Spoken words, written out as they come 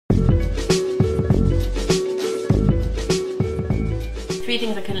three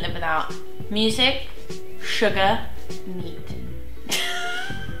things I couldn't live without: music, sugar, meat.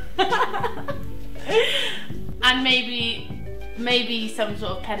 And maybe some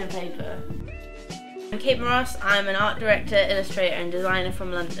sort of pen and paper. I'm Kate Moross. I'm an art director, illustrator and designer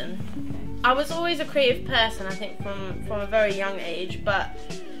from London. I was always a creative person, I think, from a very young age, but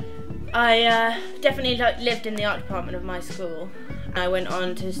I definitely lived in the art department of my school. I went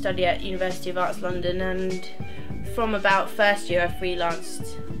on to study at University of Arts London, and from about first year I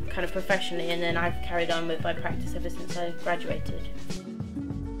freelanced kind of professionally, and then I've carried on with my practice ever since I graduated.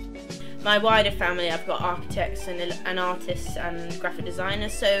 My wider family, I've got architects and artists and graphic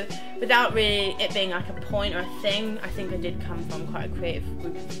designers, so without really it being like a point or a thing, I think I did come from quite a creative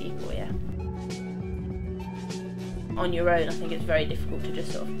group of people, yeah. On your own, I think it's very difficult to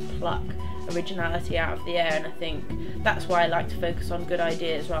just sort of pluck originality out of the air, and I think that's why I like to focus on good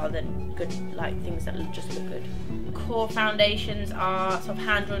ideas rather than good things that just look good. Core foundations are sort of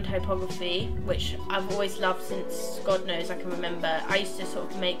hand-drawn typography, which I've always loved since God knows I can remember. I used to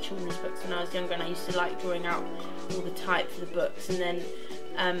sort of make children's books when I was younger, and I used to like drawing out all the type for the books, and then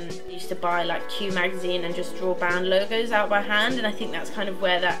I used to buy like Q magazine and just draw band logos out by hand, and I think that's kind of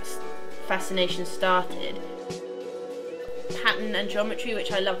where that fascination started. Pattern and geometry,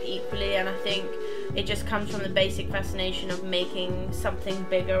 which I love equally, and I think it just comes from the basic fascination of making something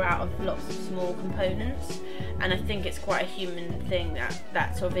bigger out of lots of small components, and I think it's quite a human thing,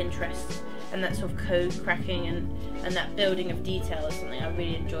 that sort of interest and that sort of code cracking and that building of detail is something I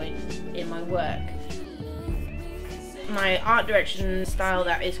really enjoy in my work. My art direction style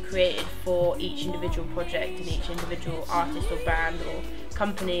that is created for each individual project and each individual artist or band or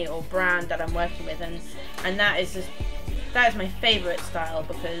company or brand that I'm working with, and that is my favourite style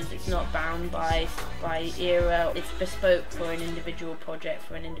because it's not bound by era. It's bespoke for an individual project,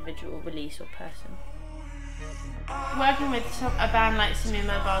 for an individual release or person. Working with a band like Semi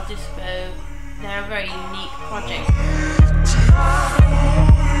Mobile Disco, they're a very unique project.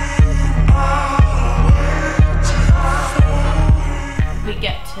 We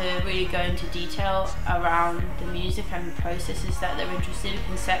get to really go into detail around the music and the processes that they're interested in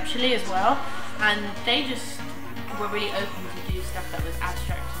conceptually as well, and they just were really open to do stuff that was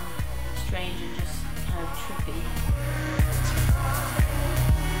abstract and strange and just kind of trippy.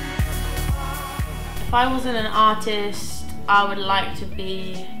 If I wasn't an artist, I would like to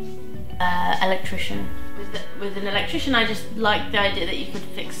be an electrician. With an electrician, I just like the idea that you could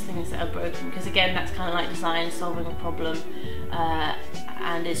fix things that are broken, because again, that's kind of like design, solving a problem,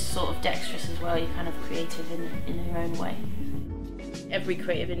 and it's sort of dexterous as well. You're kind of creative in your own way. Every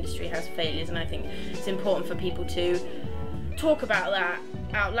creative industry has failures, and I think it's important for people to talk about that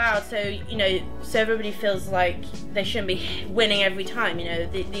out loud, so so everybody feels like they shouldn't be winning every time.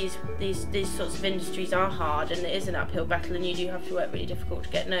 These sorts of industries are hard, and it is an uphill battle, and you do have to work really difficult to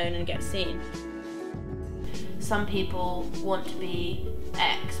get known and get seen. Some people want to be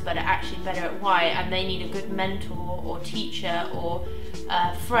X but are actually better at Y, and they need a good mentor or teacher or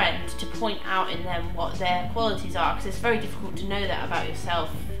friend to point out in them what their qualities are, because it's very difficult to know that about yourself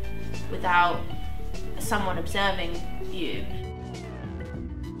without someone observing you.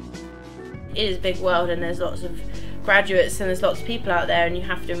 It is a big world, and there's lots of graduates and there's lots of people out there, and you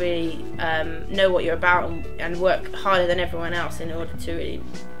have to really know what you're about and work harder than everyone else in order to really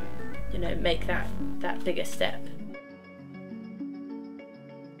make that bigger step.